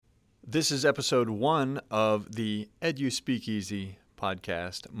This is episode 1 of the Eduspeakeasy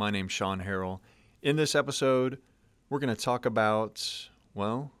podcast. My name's Sean Harrell. In this episode, we're going to talk about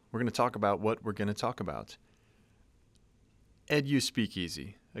what we're going to talk about.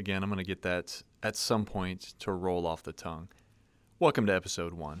 Eduspeakeasy. Again, I'm going to get that at some point to roll off the tongue. Welcome to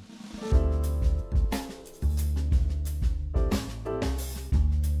episode 1.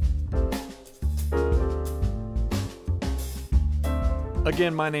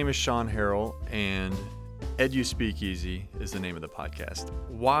 Again, my name is Sean Harrell, and Eduspeakeasy is the name of the podcast.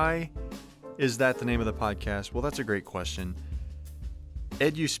 Why is that the name of the podcast? Well, that's a great question.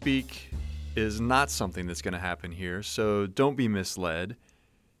 Eduspeak is not something that's going to happen here, so don't be misled.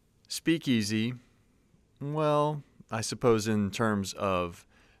 Speakeasy, well, I suppose in terms of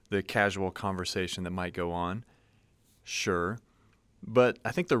the casual conversation that might go on, sure. But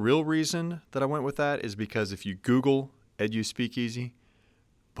I think the real reason that I went with that is because if you Google Eduspeakeasy,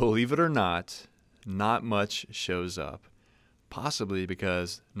 believe it or not much shows up. Possibly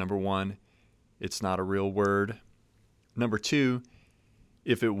because, number one, it's not a real word. Number two,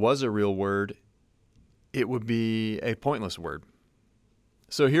 if it was a real word, it would be a pointless word.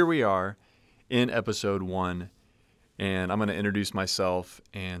 So here we are in episode 1, and I'm going to introduce myself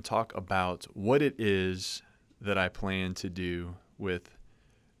and talk about what it is that I plan to do with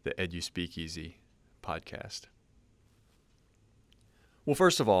the Eduspeakeasy podcast. Well,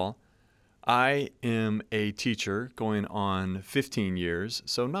 first of all, I am a teacher going on 15 years,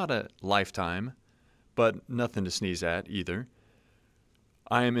 so not a lifetime, but nothing to sneeze at either.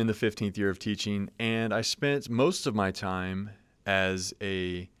 I am in the 15th year of teaching, and I spent most of my time as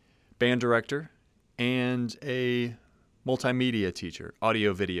a band director and a multimedia teacher,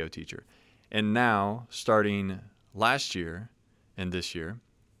 audio-video teacher. And now, starting last year and this year,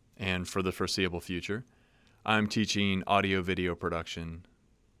 and for the foreseeable future, I'm teaching audio-video production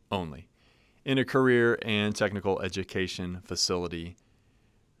only in a career and technical education facility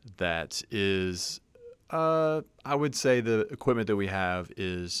that is, I would say the equipment that we have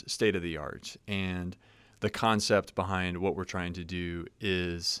is state-of-the-art, and the concept behind what we're trying to do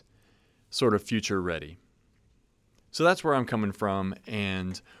is sort of future-ready. So that's where I'm coming from,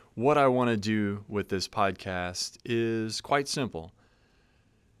 and what I want to do with this podcast is quite simple.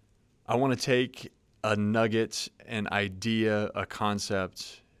 I want to take a nugget, an idea, a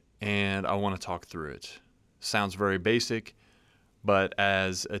concept, and I want to talk through it. Sounds very basic, but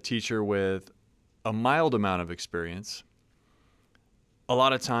as a teacher with a mild amount of experience, a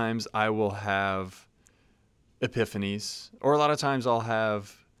lot of times I will have epiphanies, or a lot of times I'll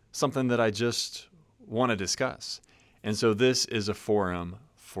have something that I just want to discuss. And so this is a forum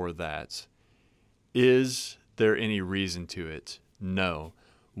for that. Is there any reason to it? No.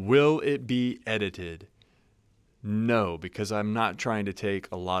 Will it be edited? No, because I'm not trying to take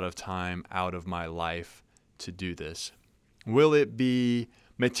a lot of time out of my life to do this. Will it be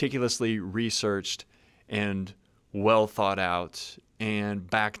meticulously researched and well thought out and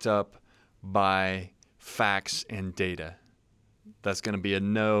backed up by facts and data? That's going to be a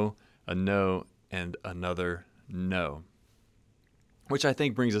no, and another no. Which I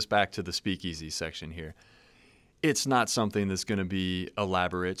think brings us back to the speakeasy section here. It's not something that's going to be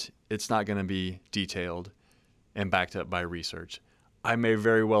elaborate. It's not going to be detailed and backed up by research. I may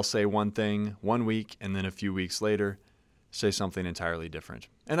very well say one thing 1 week and then a few weeks later say something entirely different.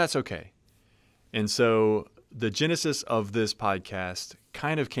 And that's okay. And so the genesis of this podcast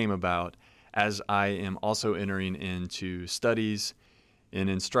kind of came about as I am also entering into studies in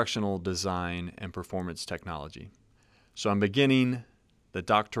instructional design and performance technology. So I'm beginning the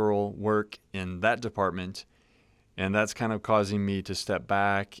doctoral work in that department, and that's kind of causing me to step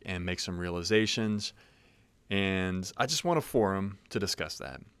back and make some realizations. And I just want a forum to discuss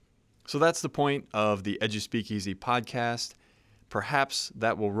that. So that's the point of the Eduspeakeasy podcast. Perhaps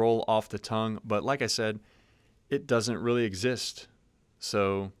that will roll off the tongue, but like I said, it doesn't really exist.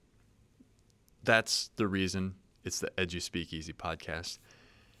 So that's the reason it's the Eduspeakeasy podcast.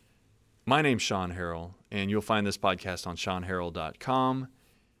 My name's Sean Harrell, and you'll find this podcast on seanharrell.com.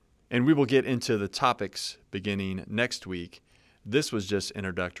 And we will get into the topics beginning next week. This was just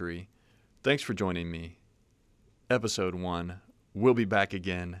introductory. Thanks for joining me. Episode 1. We'll be back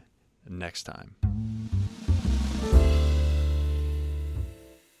again next time.